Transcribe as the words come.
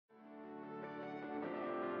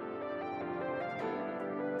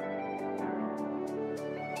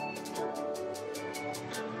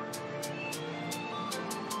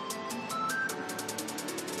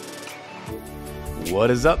What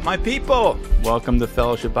is up, my people? Welcome to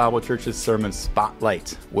Fellowship Bible Church's Sermon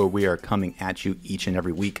Spotlight, where we are coming at you each and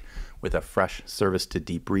every week with a fresh service to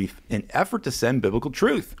debrief in effort to send biblical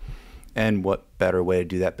truth. And what better way to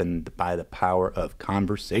do that than by the power of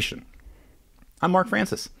conversation? I'm Mark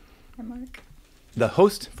Francis. I'm Mark. The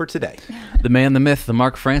host for today. The man, the myth, the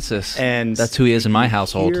Mark Francis. And that's who he is in my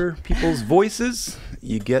household. You hear people's voices,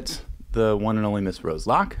 you get the one and only Miss Rose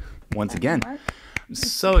Locke. Once again, Mark. I'm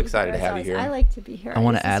so excited to have you here. I like to be here. I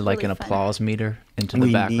want This to is add like really an fun. applause meter into the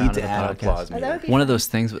We background need of to the add an podcast. applause Oh, that meter. would be One of fun. those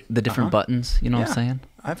things, with the different buttons, you know what I'm saying?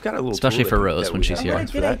 I've got a little Especially tool for that- Rose that when we she's got here. What a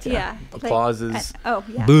for good that, idea. Applauses.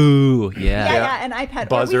 Yeah. Boo! Yeah, Yeah. and iPad.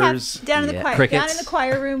 Buzzers. We have, down in the Yeah. choir, Crickets. down in the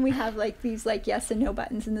choir room, we have like these like yes and no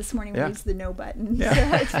buttons, and this morning we Yeah. used the no button. Yeah.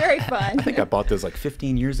 So it's very fun. I think I bought those like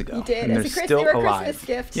 15 years ago. You did. And As they're a Chris- still they were a alive. Christmas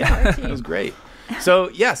gift to Yeah, our team. it was great. So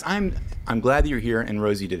yes, I'm glad that you're here, and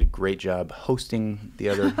Rosie did a great job hosting the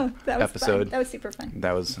other That was episode. fun. That was super fun.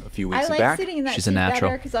 That was a few I weeks like back. sitting in that She's a seat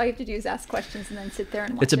natural. because all you have to do is ask questions and then sit there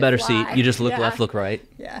and watch It's a it better fly. seat. You just look Yeah. left, look right.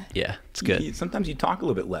 Yeah. Yeah, it's good. Sometimes you talk a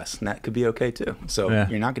little bit less, and that could be okay too. So Yeah.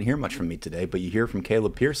 you're not going to hear much from me today, but you hear from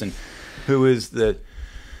Caleb Pearson, who is the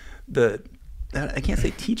I can't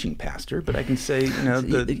say teaching pastor, but I can say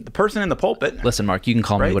the person in the pulpit. Listen, Mark, you can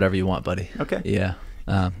call Right? me whatever you want, buddy. Okay. Yeah.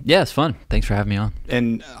 Yeah, it's fun. Thanks for having me on.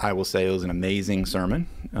 And I will say it was an amazing sermon.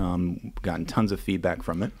 Gotten tons of feedback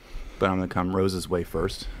from it, but I'm going to come Rose's way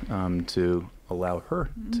first to allow her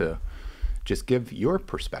to just give your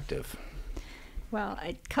perspective. Well,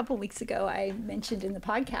 a couple weeks ago, I mentioned in the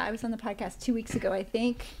podcast, I was on the podcast 2 weeks ago, I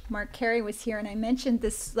think. Mark Carey was here, and I mentioned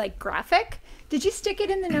this like graphic. Did you stick it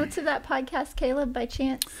in the notes of that podcast, Caleb, by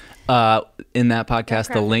chance? In that podcast,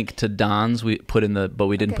 the graphic. link to Don's we put in but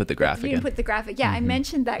we didn't Okay, put the but graphic You in. didn't put the graphic. Yeah, I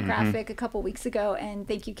mentioned that graphic a couple weeks ago, and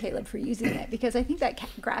thank you, Caleb, for using it, because I think that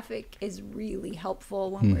graphic is really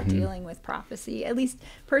helpful when we're dealing with prophecy, at least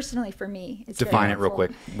personally for me. It's very Define it real helpful.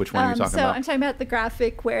 quick. Which one are you talking so about? I'm talking about the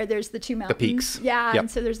graphic where there's the two mountains. peaks. Yeah, Yep. and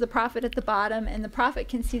so there's the prophet at the bottom, and the prophet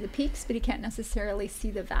can see the peaks, but he can't necessarily see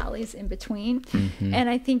the valleys in between. And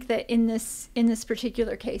I think that in this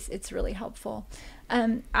particular case, it's really helpful.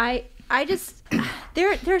 I just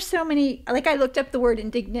there's so many, like I looked up the word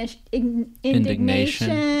indignation.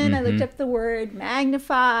 I looked up the word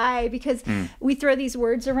magnify, because we throw these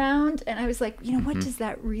words around, and I was like, what does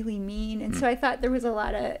that really mean? And so I thought there was a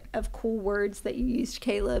lot of cool words that you used,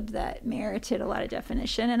 Caleb, that merited a lot of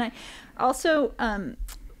definition. And I also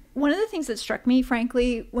one of the things that struck me,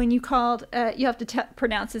 frankly, when you called, you have to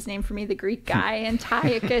pronounce his name for me, the Greek guy,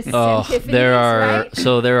 Antiochus Epiphanes, there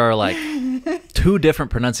right? are like two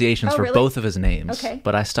different pronunciations Oh, for really? both of his names. Okay.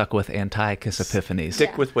 But I stuck with Antiochus Epiphanes.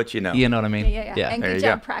 Stick with what you know. You know what I mean? Yeah. And There good you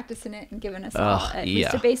job go. practicing it and giving us all at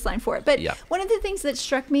least yeah. a baseline for it. But Yeah. one of the things that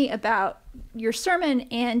struck me about your sermon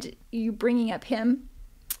and you bringing up him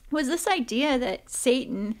was this idea that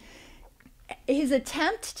Satan, his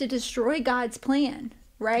attempt to destroy God's plan,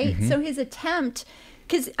 right? So his attempt,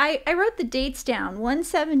 because I wrote the dates down,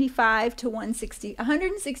 175 to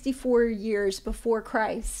 164 years before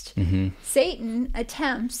Christ, Satan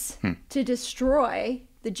attempts to destroy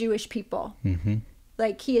the Jewish people.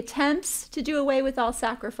 Like he attempts to do away with all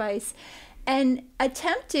sacrifice, and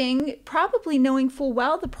attempting, probably knowing full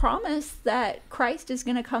well the promise that Christ is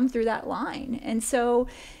going to come through that line. And so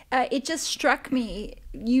it just struck me,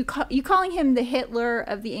 you calling him the Hitler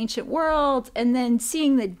of the ancient world, and then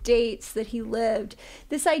seeing the dates that he lived,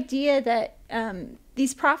 this idea that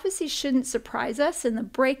these prophecies shouldn't surprise us, and the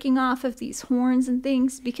breaking off of these horns and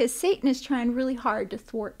things, because Satan is trying really hard to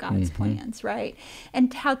thwart God's plans, right?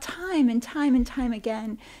 And how time and time and time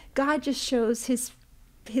again, God just shows his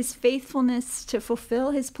faithfulness to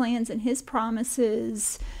fulfill his plans and his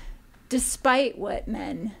promises, despite what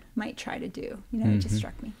men might try to do. It just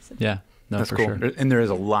struck me. So. Yeah. No, That's for cool. sure. And there is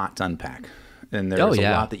a lot to unpack. And there's a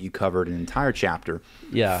lot that you covered, an entire chapter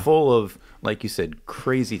full of, like you said,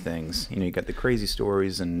 crazy things. You got the crazy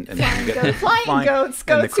stories and Flying goats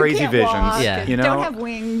and the crazy who can't visions. walk, Yeah. and don't have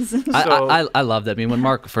wings. I love that. I mean, when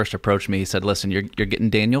Mark first approached me, he said, listen, you're getting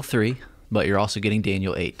Daniel 3, but you're also getting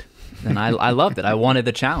Daniel 8. And I loved it. I wanted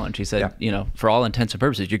the challenge. He said, for all intents and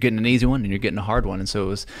purposes, you're getting an easy one and you're getting a hard one. And so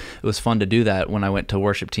it was fun to do that. When I went to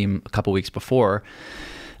worship team a couple weeks before,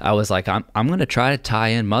 I was like, I'm going to try to tie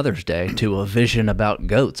in Mother's Day to a vision about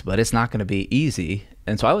goats, but it's not going to be easy.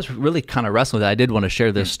 And so I was really kind of wrestling with it. I did want to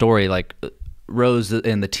share this story. Like Rose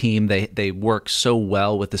and the team, they work so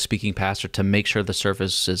well with the speaking pastor to make sure the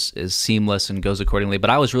service is seamless and goes accordingly. But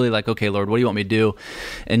I was really like, okay, Lord, what do you want me to do?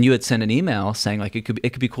 And you had sent an email saying like it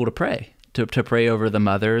could be cool to pray over the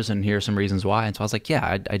mothers, and here are some reasons why. And so I was like,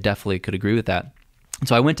 yeah, I definitely could agree with that.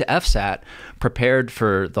 So I went to FSAT prepared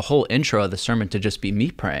for the whole intro of the sermon to just be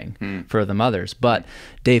me praying for the mothers. But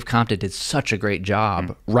Dave Compton did such a great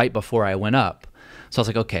job right before I went up. So I was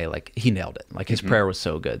like, okay, like he nailed it. Like his prayer was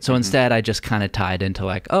so good. So instead I just kind of tied into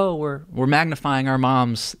like, oh, we're magnifying our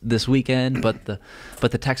moms this weekend, but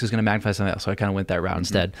the text is going to magnify something else. So I kind of went that route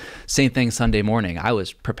instead. Same thing Sunday morning. I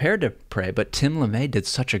was prepared to pray, but Tim LeMay did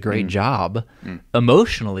such a great job,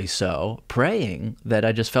 emotionally so, praying, that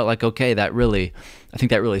I just felt like, okay, I think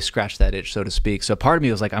that really scratched that itch, so to speak. So part of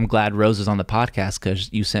me was like, I'm glad Rose is on the podcast,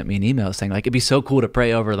 because you sent me an email saying like, it'd be so cool to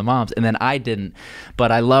pray over the moms. And then I didn't, but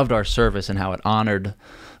I loved our service and how it honored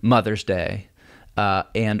Mother's Day,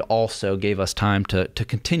 and also gave us time to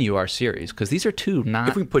continue our series, because these are two not.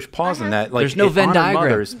 If we can push pause on that, like there's no Venn diagram.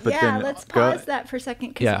 Mothers, but yeah, then, let's pause that for a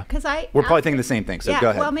second. Because we're probably thinking the same thing. So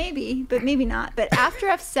go ahead. Well, maybe, but maybe not. But after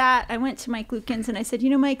FSAT, I went to Mike Lukens and I said,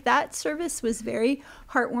 Mike, that service was very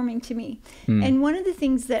heartwarming to me. And one of the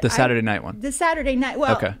things that Saturday night one. The Saturday night.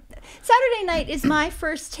 Well, okay. Saturday night is my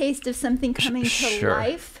first taste of something coming to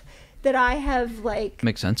life that I have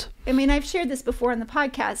makes sense. I mean, I've shared this before on the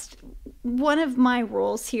podcast. One of my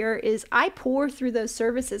roles here is I pour through those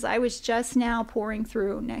services. I was just now pouring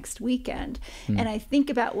through next weekend, and I think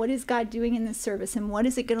about what is God doing in this service, and what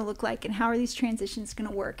is it going to look like, and how are these transitions going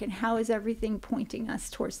to work, and how is everything pointing us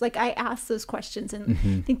towards, I ask those questions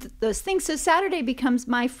and think that those things. So Saturday becomes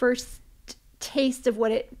my first taste of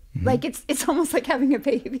what it it's almost like having a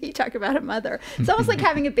baby. Talk about a mother. It's almost like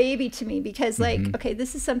having a baby to me, because okay,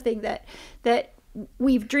 this is something that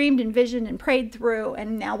we've dreamed, envisioned, and prayed through,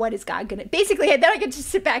 and now what is God gonna basically, then I get to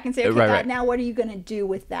sit back and say, okay, God, now what are you gonna do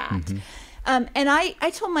with that? And I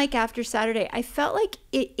told Mike after Saturday, I felt like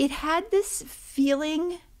it had this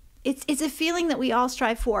feeling, it's a feeling that we all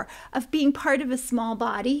strive for, of being part of a small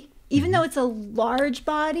body, even though it's a large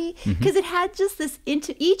body, because it had just this,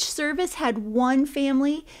 each service had one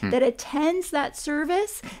family that attends that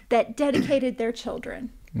service that dedicated their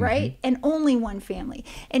children, right? And only one family.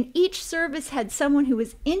 And each service had someone who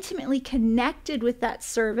was intimately connected with that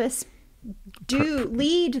service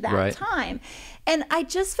lead that time. And I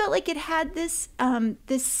just felt like it had this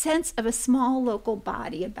this sense of a small local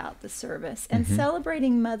body about the service, and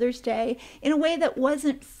celebrating Mother's Day in a way that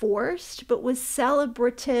wasn't forced, but was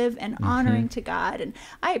celebrative and honoring to God. And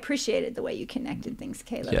I appreciated the way you connected things,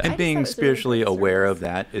 Caleb. And being spiritually aware of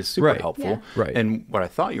that is super helpful. And what I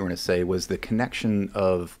thought you were going to say was the connection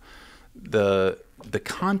of the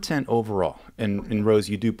content overall. And Rose,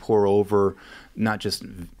 you do pour over not just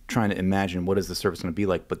trying to imagine what is the service going to be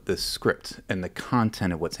like, but the script and the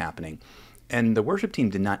content of what's happening. And the worship team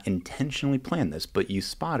did not intentionally plan this, but you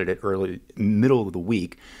spotted it middle of the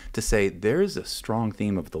week, to say there's a strong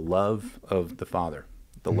theme of the love of the Father,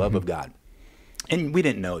 the love of God. And we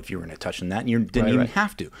didn't know if you were going to touch on that, and you didn't even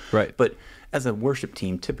have to. But as a worship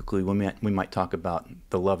team, typically we might talk about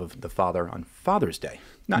the love of the Father on Father's Day,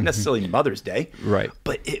 not necessarily Mother's Day.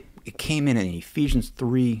 But it came in an Ephesians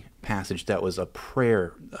 3 passage that was a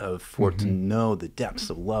prayer to know the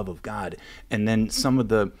depths of love of God. And then some of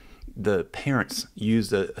the parents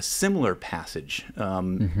used a similar passage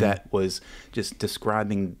that was just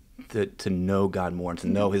describing to know God more and to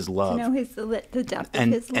know His love. To know the depth of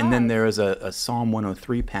His love. And then there is a Psalm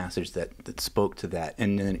 103 passage that spoke to that.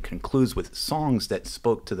 And then it concludes with songs that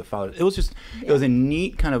spoke to the Father. It was just, it was a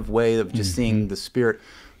neat kind of way of just seeing the Spirit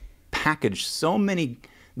package so many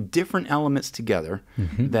different elements together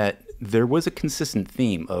that there was a consistent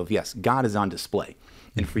theme of, yes, God is on display.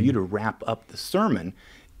 And for you to wrap up the sermon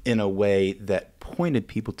in a way that pointed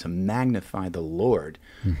people to magnify the Lord,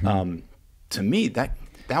 to me, that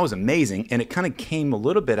was amazing. And it kind of came a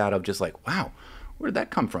little bit out of just like, wow, where did that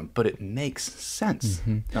come from? But it makes sense.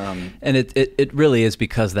 And it really is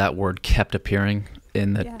because that word kept appearing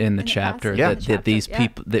in the chapter, that these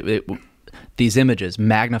people, these images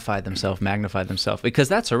magnify themselves, because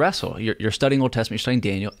that's a wrestle. You're studying Old Testament, you're studying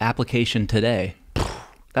Daniel, application today.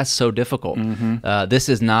 That's so difficult. This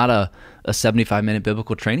is not a 75-minute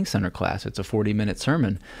biblical training center class. It's a 40-minute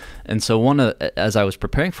sermon. And so as I was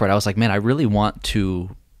preparing for it, I was like, man, I really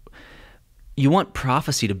you want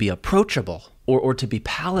prophecy to be approachable, or to be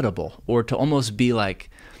palatable, or to almost be like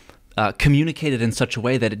communicated in such a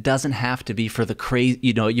way that it doesn't have to be for the crazy,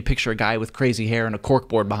 you picture a guy with crazy hair and a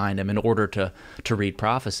corkboard behind him in order to read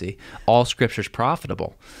prophecy. All Scripture's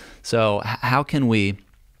profitable. So how can we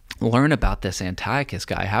learn about this Antiochus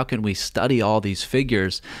guy? How can we study all these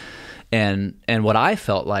figures? And what I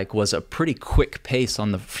felt like was a pretty quick pace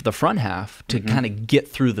on the front half to kind of get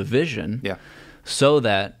through the vision, so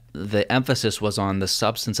that the emphasis was on the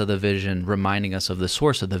substance of the vision, reminding us of the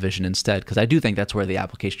source of the vision instead, because I do think that's where the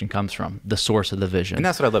application comes from, the source of the vision. And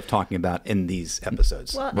that's what I love talking about in these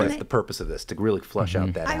episodes. Well, That's the purpose of this, to really flush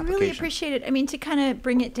out that I application. really appreciate it. I mean, to kind of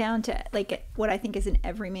bring it down to like what I think is an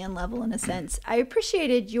everyman level in a sense, I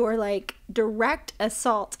appreciated your like direct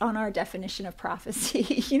assault on our definition of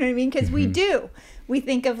prophecy. You know what I mean? Because we do. We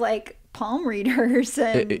think of like palm readers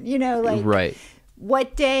and, you know, like right.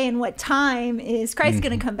 what day and what time is Christ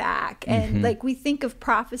going to come back? And like we think of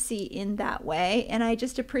prophecy in that way. And I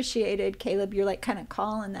just appreciated, Caleb, you're like kind of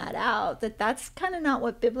calling that out, that's kind of not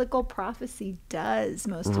what biblical prophecy does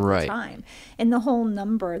most of the time. And the whole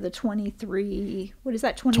number, the 23, what is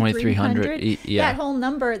that, 2300? Yeah. That whole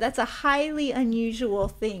number, that's a highly unusual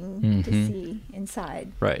thing to see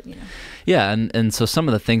inside. Right. You know? Yeah. And so some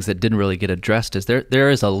of the things that didn't really get addressed is there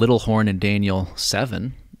is a little horn in Daniel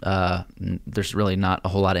 7. There's really not a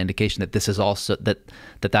whole lot of indication that this is also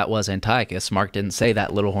that was Antiochus. Mark didn't say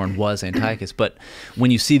that little horn was Antiochus, but when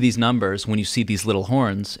you see these numbers, when you see these little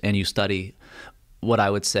horns, and you study what I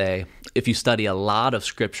would say, if you study a lot of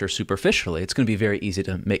scripture superficially, it's going to be very easy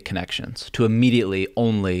to make connections, to immediately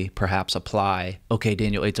only perhaps apply, okay,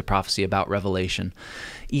 Daniel 8's a prophecy about Revelation.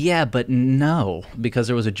 Yeah, but no, because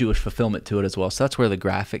there was a Jewish fulfillment to it as well. So that's where the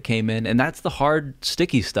graphic came in. And that's the hard,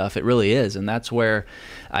 sticky stuff. It really is. And that's where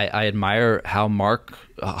I admire how Mark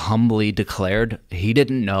humbly declared he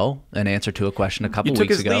didn't know an answer to a question a couple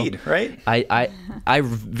weeks ago. You took his lead, right? I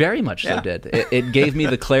very much so did. It gave me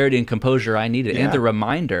the clarity and composure I needed and the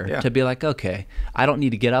reminder to be like, okay, I don't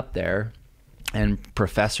need to get up there and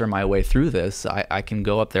professor my way through this. I can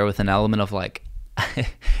go up there with an element of like,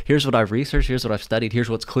 here's what I've researched, here's what I've studied, here's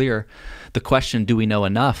what's clear. The question, do we know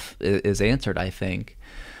enough, is answered, I think,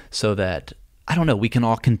 so that, I don't know, we can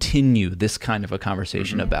all continue this kind of a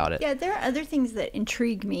conversation about it. Yeah, there are other things that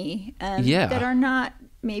intrigue me that are not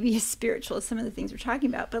maybe as spiritual as some of the things we're talking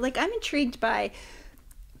about. But like I'm intrigued by,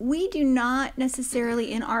 we do not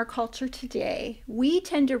necessarily in our culture today, we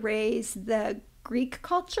tend to raise the Greek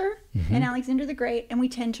culture and Alexander the Great, and we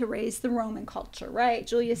tend to raise the Roman culture, right?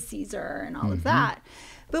 Julius Caesar and all of that.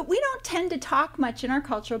 But we don't tend to talk much in our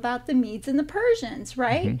culture about the Medes and the Persians,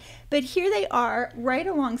 right? But here they are right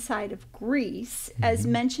alongside of Greece, as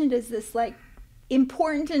mentioned as this like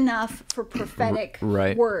important enough for prophetic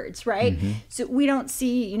words, right? So we don't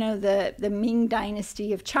see, you know, the Ming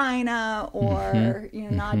Dynasty of China, or, you know,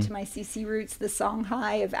 nod to my CC roots, the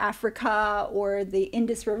Songhai of Africa, or the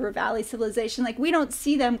Indus River Valley civilization. Like we don't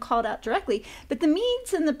see them called out directly, but the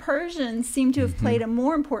Medes and the Persians seem to have played a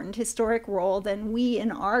more important historic role than we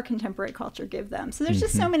in our contemporary culture give them. So there's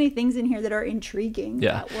just so many things in here that are intriguing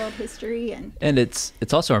about world history. And it's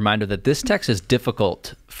also a reminder that this text is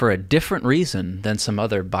difficult for a different reason than some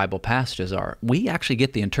other Bible passages are. We actually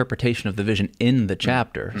get the interpretation of the vision in the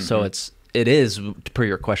chapter. So it is, per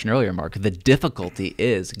your question earlier, Mark, the difficulty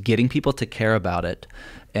is getting people to care about it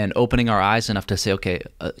and opening our eyes enough to say, okay,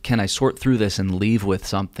 can I sort through this and leave with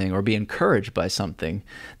something or be encouraged by something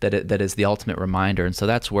that is the ultimate reminder? And so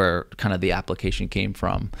that's where kind of the application came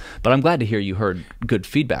from. But I'm glad to hear you heard good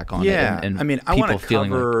feedback on it. And I mean, I want to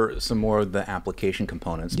cover some more of the application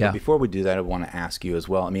components. But before we do that, I want to ask you as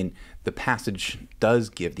well. I mean, the passage does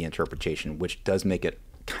give the interpretation, which does make it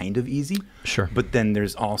kind of easy. Sure. But then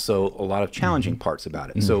there's also a lot of challenging parts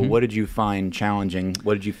about it. So what did you find challenging?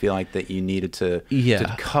 What did you feel like that you needed to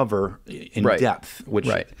cover in depth? Which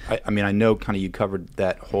I mean, I know kind of you covered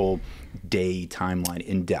that whole day timeline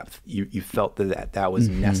in depth. You felt that was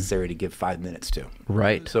necessary to give 5 minutes to.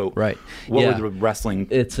 Right. So what would the wrestling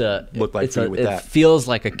look like for you with that? It feels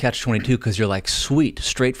like a catch-22 because you're like, sweet,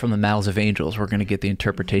 straight from the mouths of angels, we're going to get the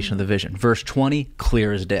interpretation of the vision. Verse 20,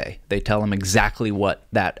 clear as day. They tell them exactly what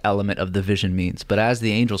that element of the vision means. But as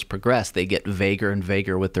the angels progress, they get vaguer and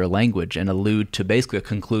vaguer with their language and allude to basically a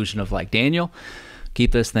conclusion of like, Daniel,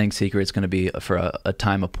 keep this thing secret. It's going to be for a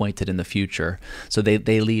time appointed in the future. So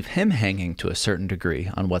they leave him hanging to a certain degree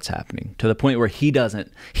on what's happening, to the point where he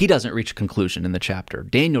doesn't reach a conclusion in the chapter.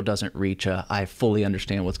 Daniel doesn't reach I fully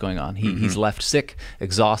understand what's going on. He's left sick,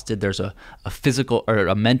 exhausted. There's a physical or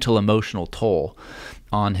a mental, emotional toll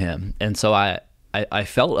on him. And so I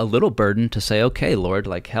felt a little burdened to say, okay, Lord,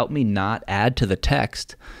 like help me not add to the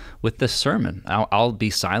text with this sermon. I'll be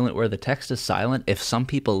silent where the text is silent. If some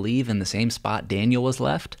people leave in the same spot Daniel was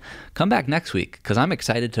left, come back next week, because I'm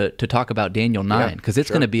excited to talk about Daniel 9, because it's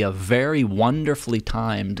going to be a very wonderfully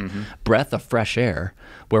timed breath of fresh air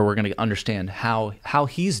where we're going to understand how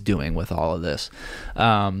he's doing with all of this.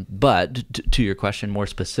 But to your question more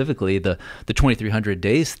specifically, the 2,300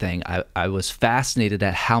 days thing, I was fascinated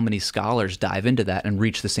at how many scholars dive into that and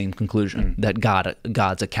reach the same conclusion, that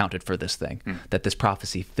God's accounted for this thing, that this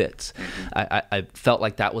prophecy fits. I felt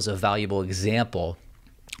like that was a valuable example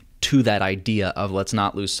to that idea of let's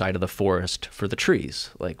not lose sight of the forest for the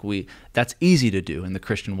trees. Like that's easy to do in the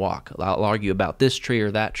Christian walk. I'll argue about this tree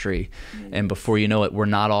or that tree, and before you know it, we're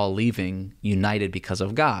not all leaving united because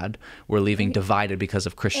of God. We're leaving divided because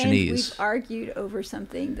of Christianese. And we've argued over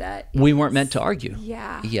something that we weren't meant to argue.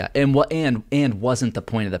 Yeah. And wasn't the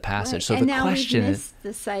point of the passage. Right. So and the now question we've is missed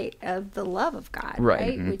the sight of the love of God,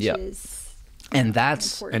 Right. right? Which is and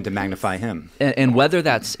that's important and to magnify him. And whether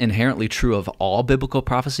that's inherently true of all biblical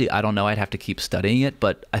prophecy, I don't know. I'd have to keep studying it.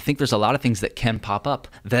 But I think there's a lot of things that can pop up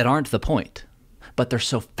that aren't the point, but they're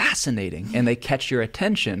so fascinating and they catch your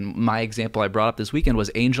attention. My example I brought up this weekend was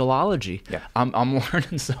angelology. Yeah. I'm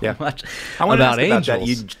learning so much I want to about ask angels. about that.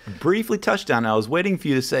 You briefly touched on it. I was waiting for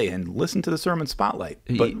you to say, and listen to the sermon spotlight.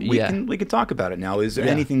 But we can talk about it now. Is there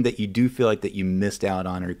anything that you do feel like that you missed out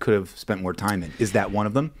on or could have spent more time in? Is that one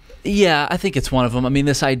of them? Yeah, I think it's one of them. I mean,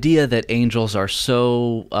 this idea that angels are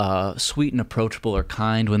so sweet and approachable or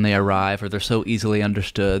kind when they arrive, or they're so easily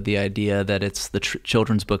understood, the idea that it's the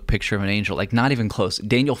children's book picture of an angel, like not even close.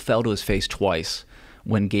 Daniel fell to his face twice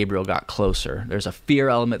when Gabriel got closer. There's a fear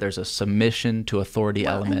element, there's a submission to authority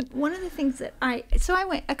element. And one of the things that I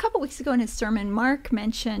went a couple weeks ago in his sermon, Mark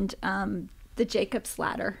mentioned the Jacob's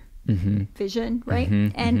ladder. Vision, right?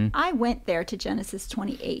 And I went there to Genesis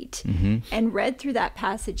 28 and read through that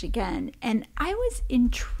passage again, and I was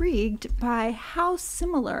intrigued by how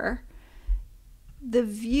similar the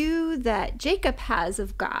view that Jacob has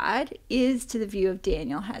of God is to the view of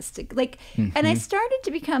Daniel has to and I started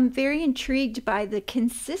to become very intrigued by the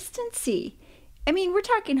consistency. I mean, we're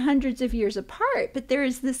talking hundreds of years apart, but there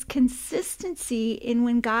is this consistency in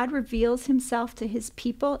when God reveals himself to his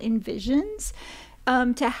people in visions,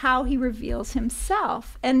 to how he reveals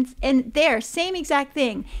himself. And there, same exact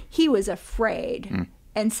thing. He was afraid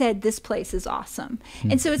and said, this place is awesome.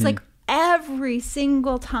 And so it's like every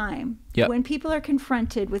single time when people are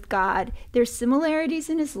confronted with God, there's similarities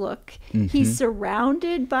in his look. He's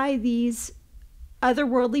surrounded by these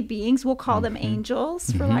otherworldly beings, we'll call them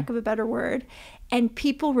angels, for lack of a better word, and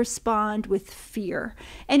people respond with fear.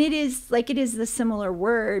 And it is the similar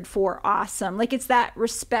word for awesome. Like it's that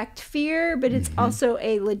respect fear, but it's also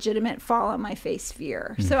a legitimate fall on my face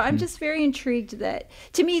fear. So I'm just very intrigued that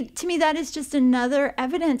to me that is just another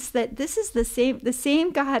evidence that this is the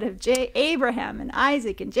same God of Abraham and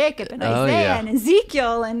Isaac and Jacob and Isaiah and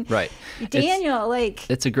Ezekiel and Daniel.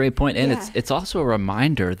 It's a great point. And it's also a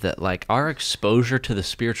reminder that like our exposure to the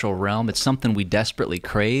spiritual realm, it's something we desperately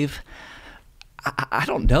crave. I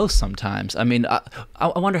don't know sometimes. I mean, I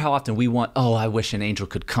wonder how often we want, I wish an angel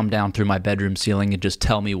could come down through my bedroom ceiling and just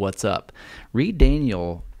tell me what's up. Read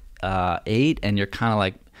Daniel 8 and you're kind of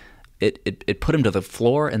like, it put him to the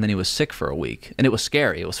floor and then he was sick for a week. And it was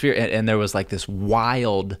scary. It was fear. And there was like this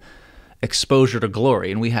wild exposure to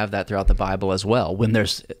glory. And we have that throughout the Bible as well. When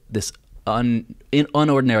there's this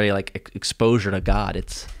unordinary like exposure to God,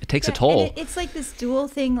 it takes a toll. And it's like this dual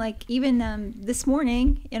thing. Like even this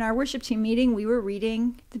morning in our worship team meeting, we were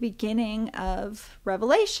reading the beginning of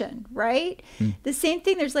Revelation, right? The same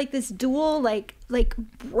thing. There's like this dual, like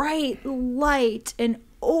bright light and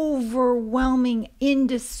overwhelming,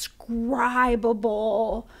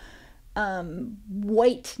 indescribable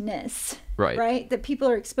whiteness, right, that people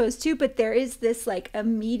are exposed to, but there is this like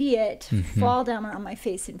immediate fall down on my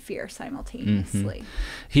face in fear simultaneously.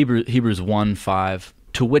 Hebrews 1:5,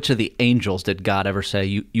 to which of the angels did God ever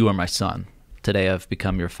say, you are my son, today I've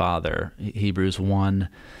become your father? Hebrews 1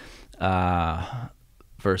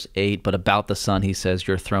 verse 8, but about the Son he says,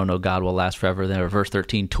 your throne, O God, will last forever. Then verse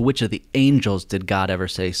 13, to which of the angels did God ever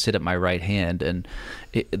say, sit at my right hand? And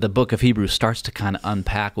the book of Hebrews starts to kind of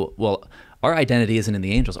unpack, well, our identity isn't in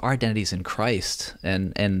the angels, our identity is in Christ.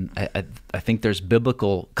 And I think there's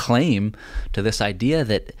biblical claim to this idea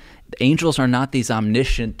that angels are not these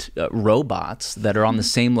omniscient robots that are on the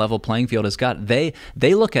same level playing field as God. They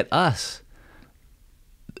look at us.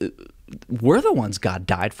 We're the ones God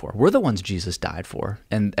died for. We're the ones Jesus died for.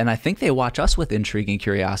 And I think they watch us with intrigue and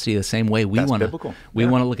curiosity the same way we want to look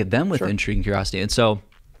at them with intrigue and curiosity. And so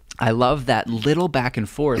I love that little back and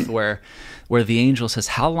forth where the angel says,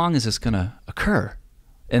 how long is this going to occur?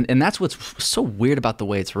 And that's what's so weird about the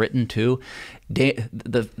way it's written too.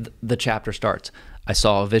 The chapter starts, I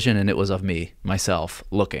saw a vision and it was of me, myself,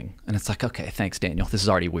 looking. And it's like, okay, thanks, Daniel. This is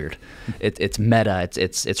already weird. It's meta,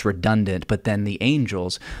 it's redundant. But then an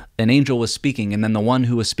angel was speaking, and then the one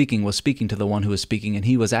who was speaking to the one who was speaking, and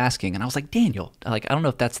he was asking. And I was like, Daniel, like, I don't know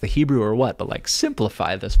if that's the Hebrew or what, but like,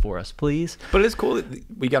 simplify this for us, please. But it's cool that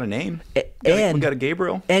we got a name. We got a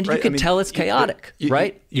Gabriel. And right? you could tell it's chaotic,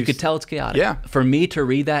 right? You could tell it's chaotic. Yeah. For me to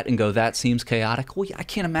read that and go, that seems chaotic. Well, I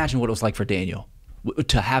can't imagine what it was like for Daniel.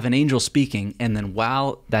 To have an angel speaking, and then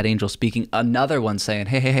while that angel's speaking, another one saying,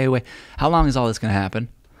 hey, wait, how long is all this going to happen?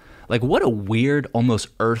 Like, what a weird, almost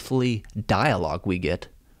earthly dialogue we get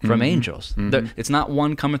from angels. It's not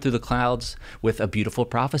one coming through the clouds with a beautiful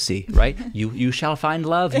prophecy, right? You shall find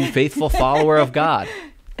love, you faithful follower of God.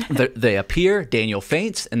 They appear, Daniel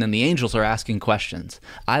faints, and then the angels are asking questions.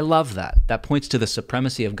 I love that. That points to the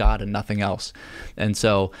supremacy of God and nothing else. And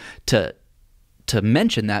so to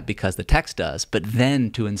mention that because the text does, but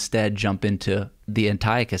then to instead jump into the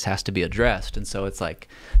Antiochus has to be addressed. And so it's like,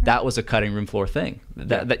 that was a cutting room floor thing.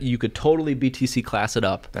 That you could totally BTC class it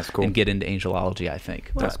up. That's cool. And get into angelology, I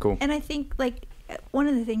think. Well, that's cool. And I think, like, one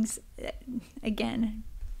of the things, again,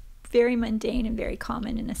 very mundane and very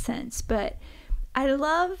common in a sense, but I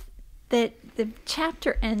love that the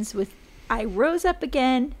chapter ends with, I rose up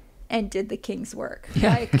again and did the king's work.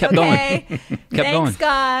 Yeah, like, kept okay, going. Thanks going.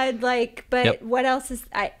 God. Like, but Yep. what else is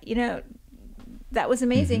that was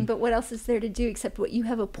amazing, but what else is there to do except what you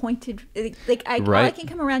have appointed? Like, all I can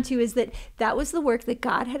come around to is that was the work that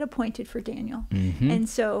God had appointed for Daniel. And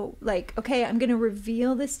so, like, okay, I'm going to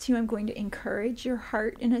reveal this to you. I'm going to encourage your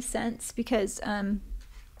heart in a sense, because,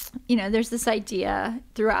 there's this idea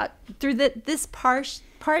through this part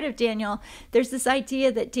of Daniel, there's this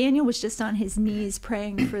idea that Daniel was just on his knees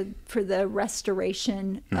praying for the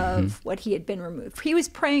restoration of what he had been removed. He was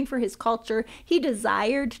praying for his culture. He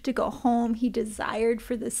desired to go home. He desired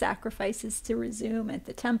for the sacrifices to resume at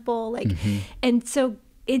the temple. And so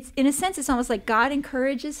it's, in a sense, it's almost like God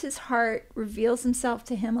encourages his heart, reveals himself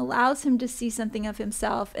to him, allows him to see something of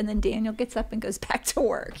himself, and then Daniel gets up and goes back to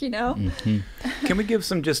work, Can we give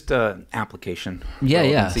some just application?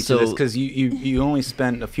 Yeah. So, because you only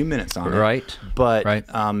spent a few minutes on it. Right. But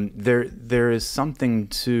there is something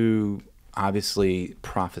to, obviously,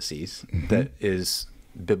 prophecies that is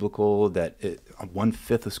biblical, that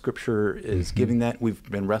 1/5 of Scripture is giving that. We've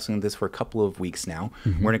been wrestling with this for a couple of weeks now.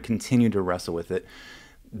 We're going to continue to wrestle with it.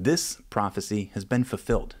 This prophecy has been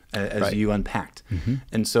fulfilled, as you unpacked.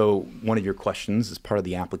 And so one of your questions as part of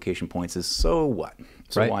the application points is, so what?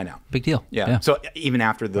 So why now? Big deal. Yeah. So even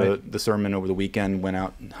after the sermon over the weekend, went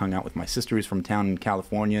out and hung out with my sister who's from town in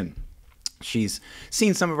California. And she's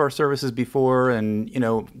seen some of our services before, and,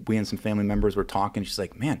 we and some family members were talking. She's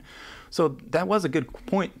like, man, so that was a good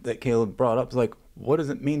point that Caleb brought up. It's like, what does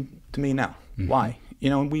it mean to me now? Why?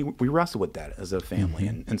 And we wrestle with that as a family.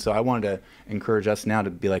 And so I wanted to encourage us now to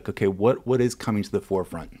be like, okay, what is coming to the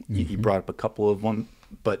forefront? You brought up a couple of them,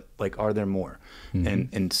 but like, are there more?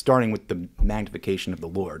 And starting with the magnification of the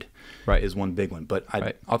Lord is one big one. But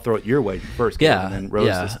I'll throw it your way first, Caleb, and then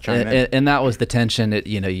Rose chime in. And that was the tension.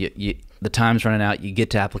 The time's running out. You get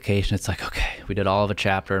to application. It's like, okay, we did all of a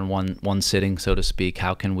chapter in one sitting, so to speak.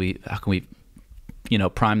 How can we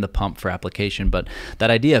prime the pump for application? But that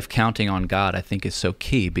idea of counting on God, I think, is so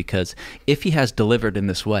key, because if he has delivered in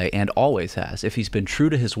this way, and always has, if he's been true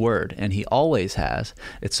to his word, and he always has,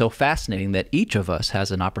 it's so fascinating that each of us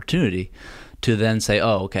has an opportunity to then say,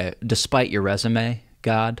 oh, okay, despite your resume,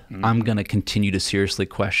 God, I'm going to continue to seriously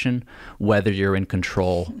question whether you're in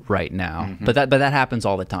control right now. But that happens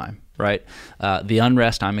all the time, right? The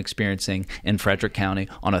unrest I'm experiencing in Frederick County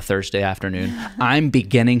on a Thursday afternoon, I'm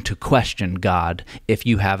beginning to question, God, if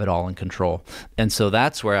you have it all in control. And so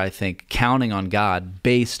that's where I think counting on God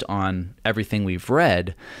based on everything we've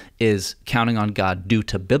read is counting on God due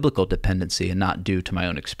to biblical dependency and not due to my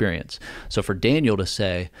own experience. So for Daniel to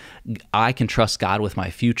say, I can trust God with my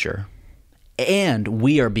future, and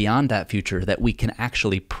we are beyond that future, that we can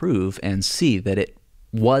actually prove and see that it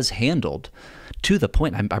was handled to the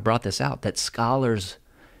point, I brought this out, that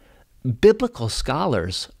biblical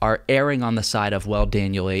scholars are erring on the side of, well,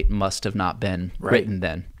 Daniel 8 must have not been written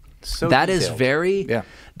then. So that detailed.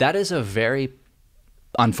 That is a very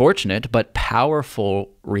unfortunate but powerful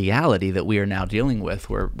reality that we are now dealing with,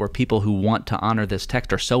 where people who want to honor this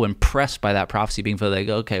text are so impressed by that prophecy being fulfilled, they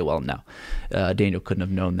go, okay, well, no, Daniel couldn't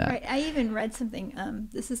have known that. Right. I even read something,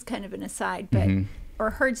 this is kind of an aside, but or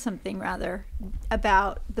heard something rather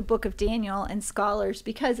about the book of Daniel and scholars,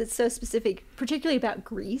 because it's so specific, particularly about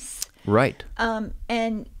Greece. Right.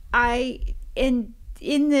 And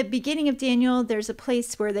in the beginning of Daniel, there's a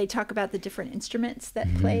place where they talk about the different instruments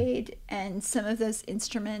that played, and some of those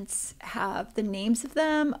instruments have the names of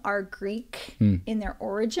them are Greek in their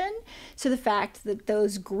origin. So the fact that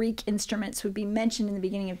those Greek instruments would be mentioned in the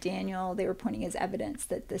beginning of Daniel, they were pointing as evidence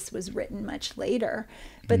that this was written much later.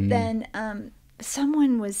 But then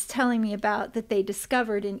someone was telling me about that they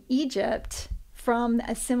discovered in Egypt from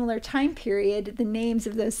a similar time period the names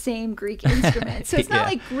of those same Greek instruments. So it's not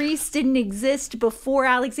like Greece didn't exist before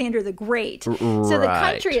Alexander the Great. So the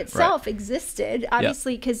country itself existed,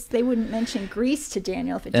 obviously, because they wouldn't mention Greece to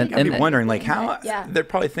Daniel if it didn't. I'd be wondering, like, how they're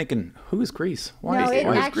probably thinking, who is Greece? Why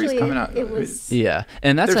is Greece coming out? It was,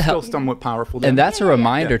 and that's they're still somewhat powerful. And that's a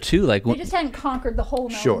reminder too, like they just hadn't conquered the whole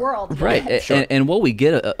known world, right? And what we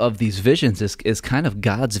get of these visions is kind of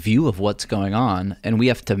God's view of what's going on, and we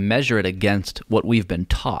have to measure it against what we've been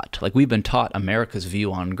taught. Like, we've been taught America's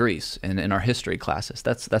view on Greece in our history classes.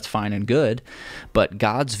 That's fine and good, but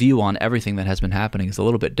God's view on everything that has been happening is a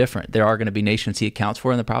little bit different. There are going to be nations he accounts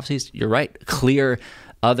for in the prophecies. You're right, clear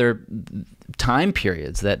other time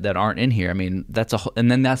periods that aren't in here. I mean, and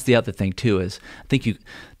then that's the other thing too, is I think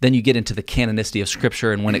then you get into the canonicity of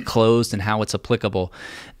Scripture and when it closed and how it's applicable.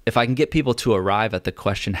 If I can get people to arrive at the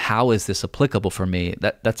question, how is this applicable for me?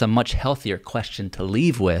 That's a much healthier question to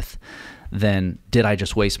leave with than, did I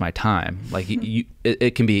just waste my time? Like,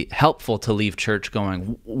 it can be helpful to leave church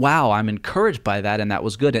going, wow, I'm encouraged by that, and that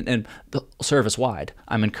was good. And the service-wide,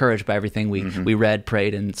 I'm encouraged by everything we read,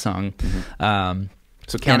 prayed, and sung.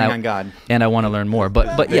 So counting on God. And I want to learn more.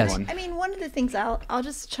 But yes. I mean, one of the things I'll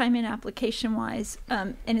just chime in application-wise,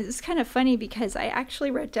 and it's kind of funny because I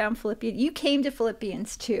actually wrote down Philippians. You came to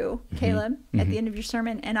Philippians 2, Caleb, at the end of your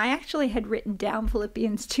sermon, and I actually had written down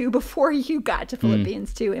Philippians 2 before you got to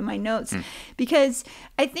Philippians 2 in my notes, because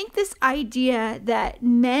I think this idea that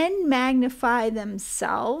men magnify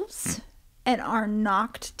themselves and are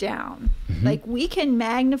knocked down. Like, we can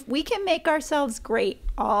make ourselves great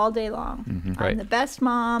all day long. I'm the best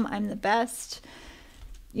mom, I'm the best,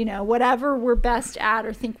 whatever we're best at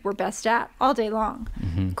or think we're best at all day long.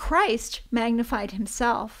 Christ magnified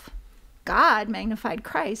himself. God magnified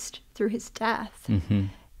Christ through his death.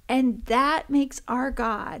 And that makes our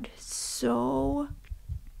God so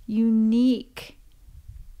unique.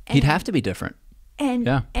 He'd have to be different.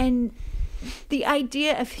 And the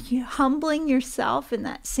idea of humbling yourself in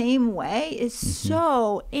that same way is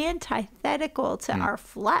so antithetical to our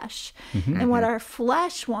flesh and what our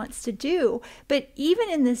flesh wants to do. But even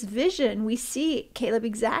in this vision, we see, Caleb,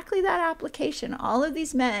 exactly that application. All of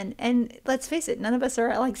these men, and let's face it, none of us are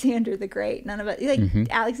Alexander the Great. None of us,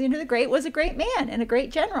 Alexander the Great was a great man and a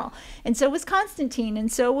great general. And so was Constantine,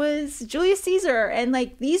 and so was Julius Caesar. And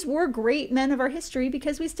these were great men of our history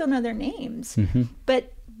because we still know their names.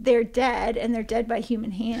 But they're dead, and they're dead by human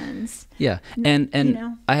hands. Yeah, and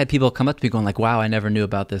I had people come up to me going like, wow, I never knew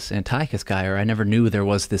about this Antiochus guy, or I never knew there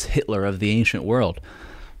was this Hitler of the ancient world.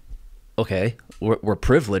 Okay, we're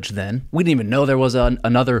privileged then. We didn't even know there was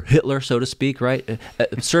another Hitler, so to speak, right?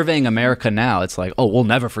 Surveying America now, it's like, oh, we'll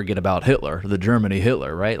never forget about Hitler, the Germany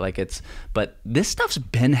Hitler, right? But this stuff's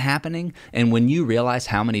been happening, and when you realize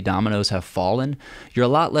how many dominoes have fallen, you're a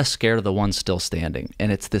lot less scared of the ones still standing.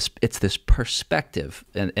 And it's this perspective,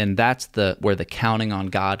 and that's where the counting on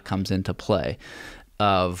God comes into play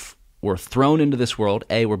of, we're thrown into this world.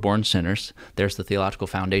 We're born sinners. There's the theological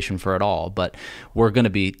foundation for it all. But we're going to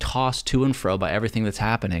be tossed to and fro by everything that's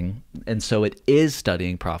happening. And so it is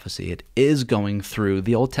studying prophecy. It is going through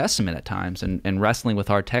the Old Testament at times and wrestling with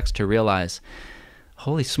our text to realize,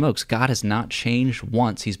 holy smokes, God has not changed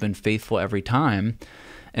once. He's been faithful every time.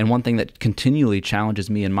 And one thing that continually challenges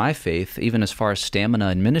me in my faith, even as far as stamina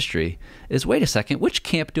and ministry, is, wait a second, which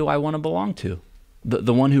camp do I want to belong to?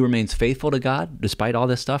 The one who remains faithful to God despite all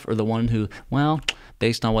this stuff, or the one who, well,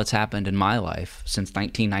 based on what's happened in my life since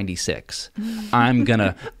 1996, I'm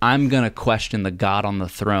gonna question the God on the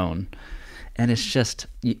throne. And it's just,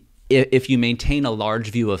 if you maintain a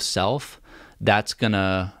large view of self, that's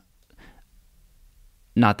gonna,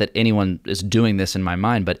 not that anyone is doing this in my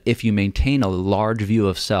mind, but if you maintain a large view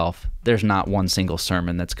of self, there's not one single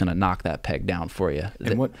sermon that's going to knock that peg down for you.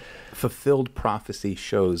 And what fulfilled prophecy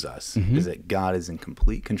shows us is that God is in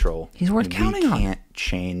complete control. He's worth counting on. We can't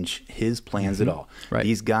change his plans at all. Right.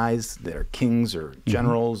 These guys that are kings or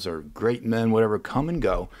generals or great men, whatever, come and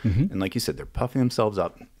go. And like you said, they're puffing themselves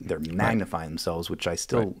up. They're magnifying themselves, which I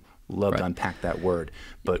still love to unpack that word.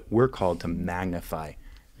 But we're called to magnify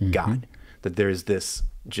God. That there's this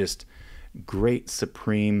just great,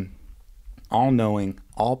 supreme, all-knowing,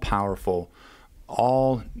 all-powerful,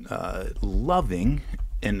 all-loving,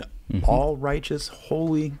 and all-righteous,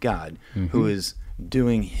 holy God who is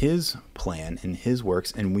doing his plan and his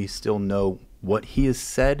works, and we still know what he has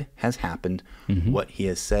said has happened, what he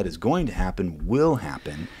has said is going to happen will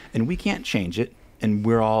happen, and we can't change it, and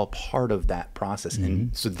we're all part of that process.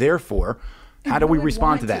 And so therefore, how do we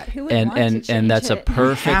respond to that? And that's a We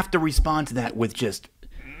perfect have to respond to that with just,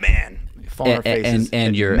 man, fall on our faces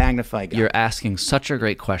and you're magnify God. You're asking such a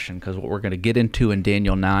great question, because what we're going to get into in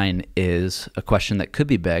Daniel 9 is a question that could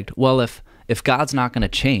be begged. Well, if God's not going to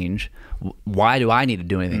change, why do I need to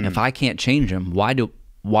do anything? If I can't change him, why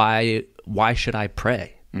should I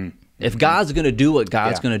pray? If God's going to do what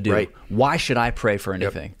God's going to do, why should I pray for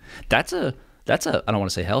anything? That's a I don't want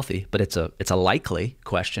to say healthy, but it's a likely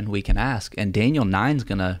question we can ask, and Daniel 9's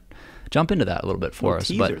going to jump into that a little bit for us.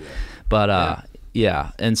 And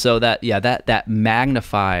so that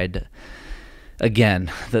magnified,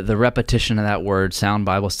 again, the repetition of that word, sound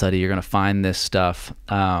Bible study, you're going to find this stuff,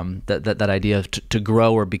 that idea of to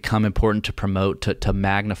grow or become important, to promote, to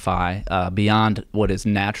magnify beyond what is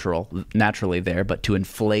naturally there, but to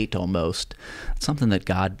inflate almost. It's something that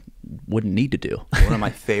God wouldn't need to do. One of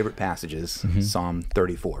my favorite passages, Psalm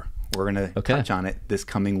 34. We're going to touch on it this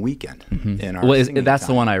coming weekend. In our that's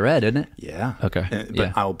the one I read, isn't it? Yeah. Okay.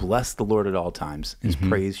 But I will bless the Lord at all times. His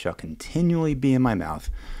praise shall continually be in my mouth.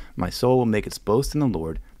 My soul will make its boast in the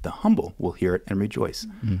Lord. The humble will hear it and rejoice.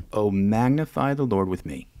 Oh, magnify the Lord with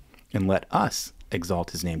me, and let us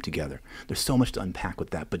exalt his name together. There's so much to unpack with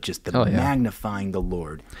that, but just the magnifying the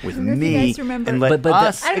Lord with me, and let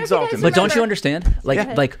us exalt him. But don't you understand?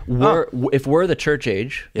 If we're the church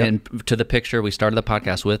age, and to the picture we started the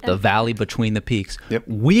podcast with, the valley between the peaks,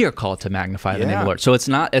 we are called to magnify the name of the Lord. So it's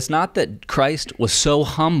not that Christ was so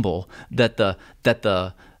humble that the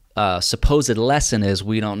supposed lesson is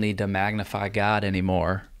we don't need to magnify God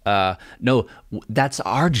anymore. No, that's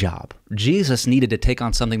our job. Jesus needed to take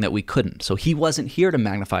on something that we couldn't, so he wasn't here to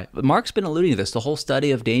magnify. But Mark's been alluding to this, the whole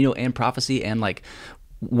study of Daniel and prophecy, and like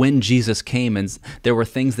when Jesus came, and there were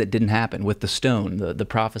things that didn't happen with the stone, the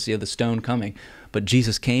prophecy of the stone coming, but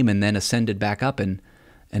Jesus came and then ascended back up, and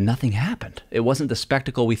nothing happened. It wasn't the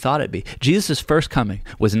spectacle we thought it'd be. Jesus' first coming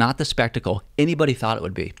was not the spectacle anybody thought it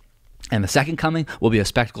would be. And the second coming will be a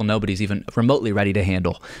spectacle nobody's even remotely ready to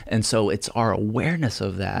handle. And so it's our awareness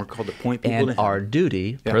of that. We're called to point people and to him. Our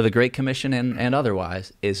duty, per the Great Commission and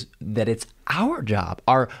otherwise, is that it's our job,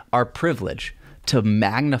 our privilege, to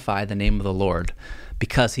magnify the name of the Lord,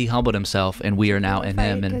 because he humbled himself and we are now in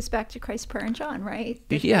him. It goes back to Christ's prayer in John, right?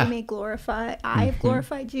 That Yeah. you may glorify, I have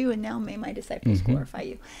glorified you, and now may my disciples glorify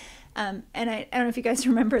you. And I don't know if you guys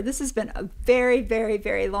remember, this has been a very, very,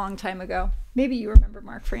 very long time ago. Maybe you remember,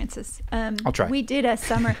 Mark Francis. I'll try. We did a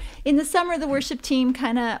summer. In the summer, the worship team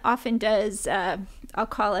kind of often does, I'll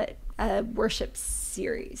call it a worship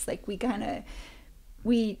series. Like we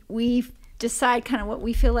decide kind of what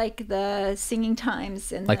we feel like the singing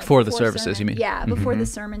times and like for the services, sermon, you mean? Yeah, before the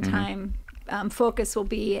sermon time focus will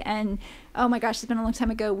be. And oh my gosh, it's been a long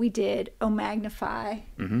time ago. We did "Oh Magnify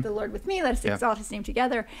the Lord with me, let us exalt his name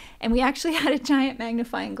together." And we actually had a giant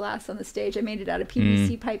magnifying glass on the stage. I made it out of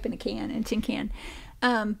PVC pipe in a tin can.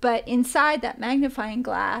 But inside that magnifying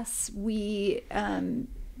glass, we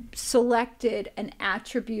selected an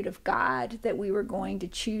attribute of God that we were going to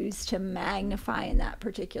choose to magnify in that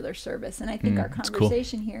particular service. And I think our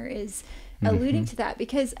conversation here is alluding to that,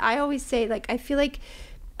 because I always say, like, I feel like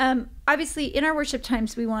obviously in our worship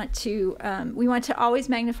times we want to always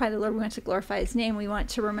magnify the Lord. We want to glorify his name. We want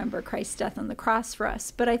to remember Christ's death on the cross for us.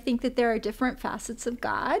 But I think that there are different facets of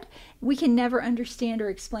God. We can never understand or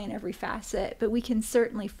explain every facet, but we can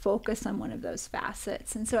certainly focus on one of those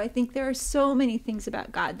facets. And so I think there are so many things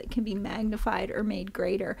about God that can be magnified or made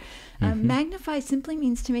greater. Magnify simply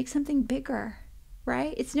means to make something bigger.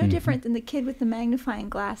 Right? It's no different than the kid with the magnifying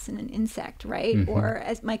glass and an insect, right? Or,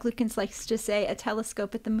 as Mike Lukens likes to say, a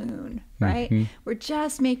telescope at the moon, right? We're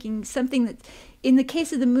just making something that's, in the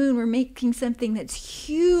case of the moon, we're making something that's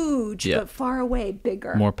huge, but far away,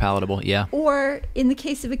 bigger. More palatable, yeah. Or in the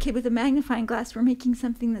case of a kid with a magnifying glass, we're making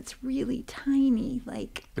something that's really tiny,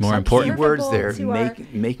 like more important. Words there,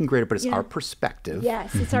 making greater, but it's our perspective.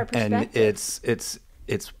 Yes, it's our perspective. And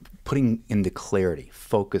it's putting into clarity.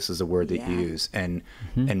 Focus is a word that you use, and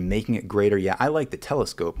making it greater. Yeah, I like the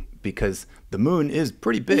telescope because the moon is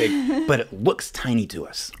pretty big, but it looks tiny to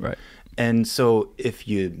us. Right. And so if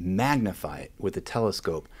you magnify it with a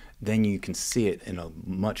telescope, then you can see it in a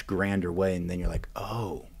much grander way, and then you're like,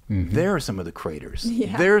 oh, there are some of the craters.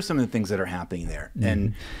 Yeah. There are some of the things that are happening there.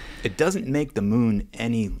 And it doesn't make the moon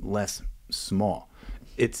any less small.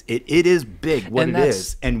 It is big what it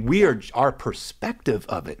is, and our perspective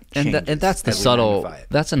of it changes. And that's the subtle.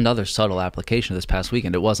 That's another subtle application of this past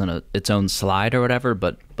weekend. It wasn't its own slide or whatever,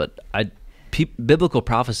 but biblical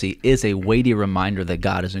prophecy is a weighty reminder that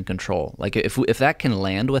God is in control. Like if that can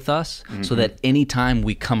land with us, so that anytime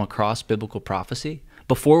we come across biblical prophecy,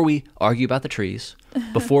 before we argue about the trees,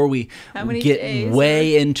 before we get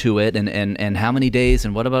way into it and how many days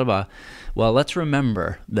and blah, well, let's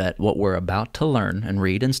remember that what we're about to learn and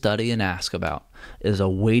read and study and ask about is a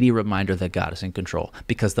weighty reminder that God is in control.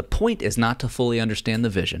 Because the point is not to fully understand the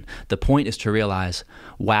vision. The point is to realize,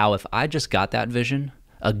 wow, if I just got that vision,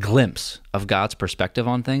 a glimpse of God's perspective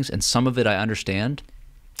on things, and some of it I understand,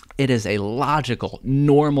 it is a logical,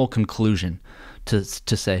 normal conclusion to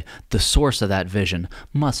say the source of that vision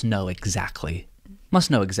must know exactly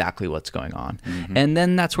what's going on. And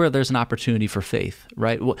then that's where there's an opportunity for faith,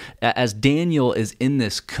 right? As Daniel is in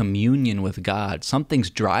this communion with God, something's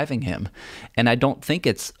driving him. And I don't think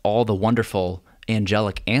it's all the wonderful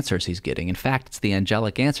angelic answers he's getting. In fact, it's the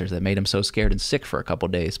angelic answers that made him so scared and sick for a couple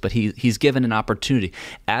of days. But he's given an opportunity.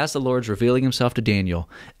 As the Lord's revealing himself to Daniel,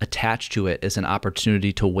 attached to it is an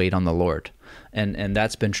opportunity to wait on the Lord. And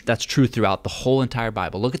that's true throughout the whole entire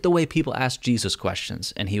Bible. Look at the way people ask Jesus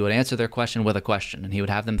questions, and he would answer their question with a question, and he would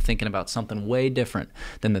have them thinking about something way different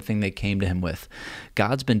than the thing they came to him with.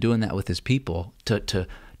 God's been doing that with his people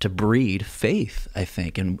to breed faith, I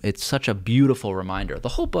think, and it's such a beautiful reminder, the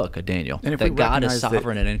whole book of Daniel, that God is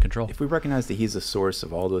sovereign and in control. If we recognize that he's the source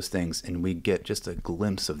of all those things, and we get just a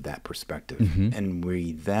glimpse of that perspective, and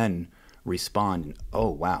we then respond, oh,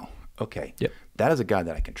 wow, okay, that is a God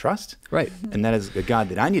that I can trust. Right. And that is a God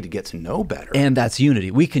that I need to get to know better. And that's unity.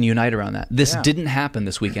 We can unite around that. This didn't happen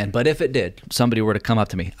this weekend, but if it did, somebody were to come up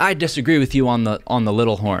to me, I disagree with you on the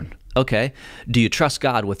little horn. Okay. Do you trust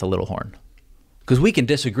God with the little horn? Because we can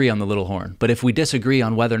disagree on the little horn, but if we disagree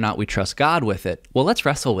on whether or not we trust God with it, well, let's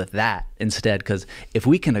wrestle with that instead. Because if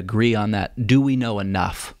we can agree on that, do we know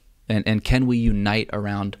enough? And can we unite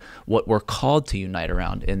around what we're called to unite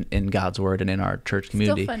around in God's word and in our church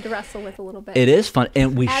community? Still fun to wrestle with a little bit. It is fun,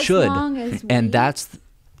 and we should. As long as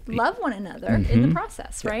we love one another in the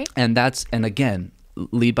process, right? And again,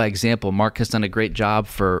 lead by example. Mark has done a great job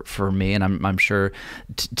for me, and I'm sure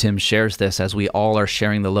Tim shares this as we all are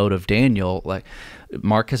sharing the load of Daniel. Like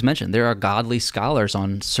Mark has mentioned, there are godly scholars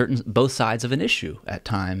on both sides of an issue at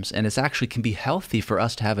times, and it actually can be healthy for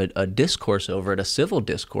us to have a discourse over it, a civil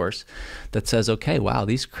discourse that says, okay, wow,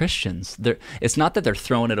 these Christians, it's not that they're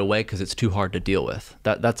throwing it away because it's too hard to deal with.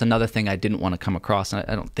 That's another thing I didn't want to come across, and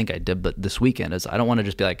I don't think I did, but this weekend is I don't want to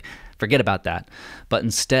just be like, forget about that, but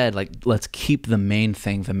instead, like, let's keep the main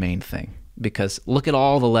thing, because look at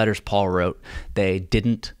all the letters Paul wrote. They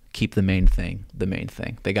didn't keep the main thing.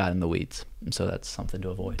 They got in the weeds. And so that's something to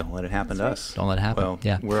avoid. Don't let it happen to us. Don't let it happen. Well,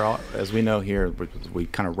 yeah. We're all, as we know here, we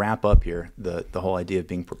kind of wrap up here the whole idea of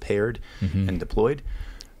being prepared and deployed.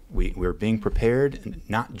 We're being prepared,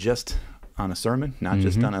 not just on a sermon, not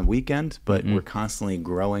just on a weekend, but we're constantly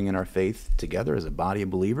growing in our faith together as a body of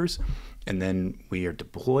believers. And then we are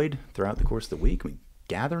deployed throughout the course of the week. We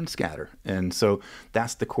gather and scatter. And so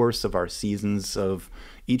that's the course of our seasons of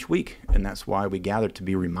each week. And that's why we gather, to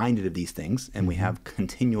be reminded of these things. And we have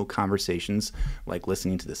continual conversations, like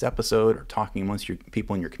listening to this episode or talking amongst your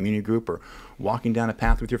people in your community group or walking down a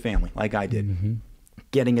path with your family like I did.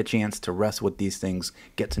 Getting a chance to wrestle with these things,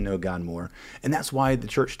 get to know God more. And that's why the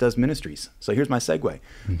church does ministries. So here's my segue.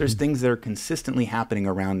 There's things that are consistently happening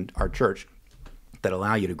around our church that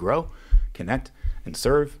allow you to grow, connect, and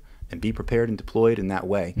serve, and be prepared and deployed in that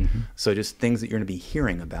way. So just things that you're going to be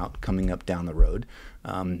hearing about coming up down the road.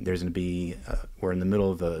 There's going to be, we're in the middle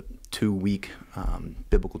of a 2-week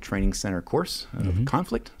Biblical Training Center course of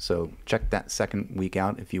conflict. So check that second week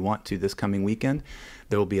out if you want to this coming weekend.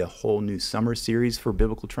 There will be a whole new summer series for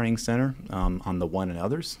Biblical Training Center on the one and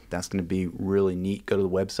others. That's going to be really neat. Go to the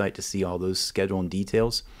website to see all those schedule and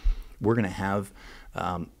details. We're going to have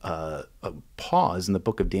a pause in the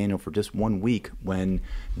book of Daniel for just 1 week when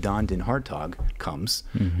Don Den Hartog comes,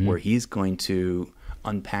 where he's going to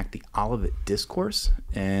unpack the Olivet Discourse,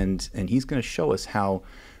 and he's going to show us how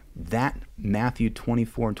that Matthew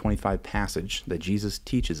 24 and 25 passage that Jesus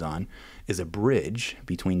teaches on is a bridge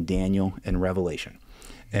between Daniel and Revelation.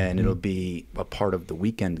 And it'll be a part of the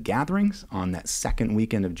weekend gatherings on that second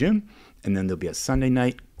weekend of June, and then there'll be a Sunday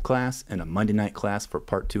night class and a Monday night class for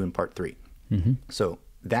part 2 and part 3. So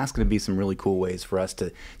that's going to be some really cool ways for us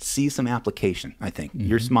to see some application, I think.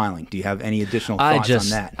 You're smiling. Do you have any additional thoughts on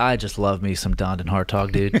that? I just love me some Don Den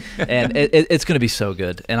Hartog, dude. And it's going to be so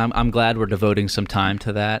good. And I'm glad we're devoting some time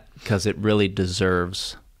to that, because it really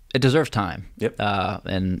deserves time. Yep.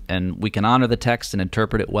 And we can honor the text and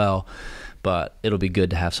interpret it well, but it'll be good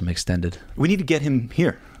to have some extended. We need to get him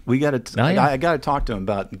here. We got to. Oh, yeah. I got to talk to him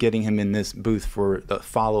about getting him in this booth for the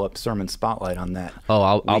follow-up sermon spotlight on that.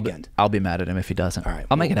 Oh, weekend. I'll be mad at him if he doesn't. All right,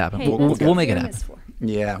 I'll make it happen. Hey, We'll make it Zoom happen. is for.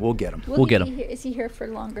 Yeah, we'll get him. We'll get him. Is he here for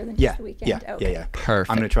longer than Yeah, just the weekend? yeah, Okay. yeah. Perfect.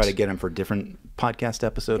 I'm going to try to get him for a different podcast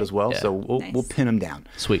episode as well. Yeah. So we'll Nice. we'll pin him down.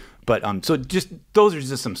 Sweet. But so just those are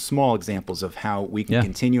just some small examples of how we can Yeah.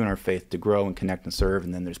 continue in our faith to grow and connect and serve.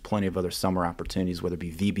 And then there's plenty of other summer opportunities, whether it be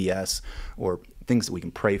VBS or things that we can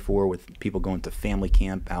pray for with people going to family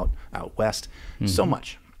camp out west. So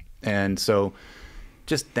much. And so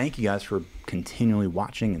just thank you guys for continually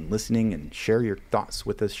watching and listening, and share your thoughts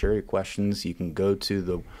with us, share your questions. You can go to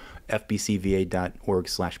the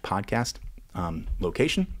fbcva.org/podcast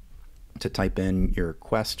location to type in your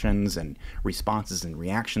questions and responses and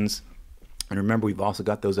reactions. And remember, we've also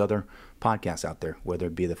got those other podcasts out there, whether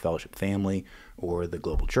it be the Fellowship Family or the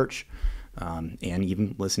Global Church, and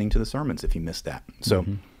even listening to the sermons if you missed that. So,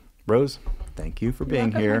 Rose, thank you for being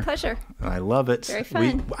Welcome. here. My pleasure. I love it. Very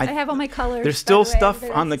fun. I have all my colors. There's by still the way. stuff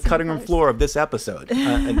They're on the some cutting room colors. floor of this episode.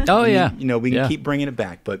 And Oh, yeah. You know, we can Yeah. keep bringing it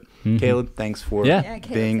back. But Caleb, thanks for Yeah. Yeah,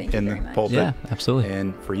 Caleb, being thank you in the very much. pulpit. Yeah, absolutely.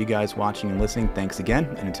 And for you guys watching and listening, thanks again.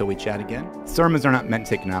 And until we chat again, sermons are not meant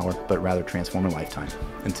to take an hour, but rather transform a lifetime.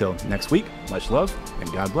 Until next week, much love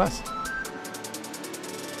and God bless.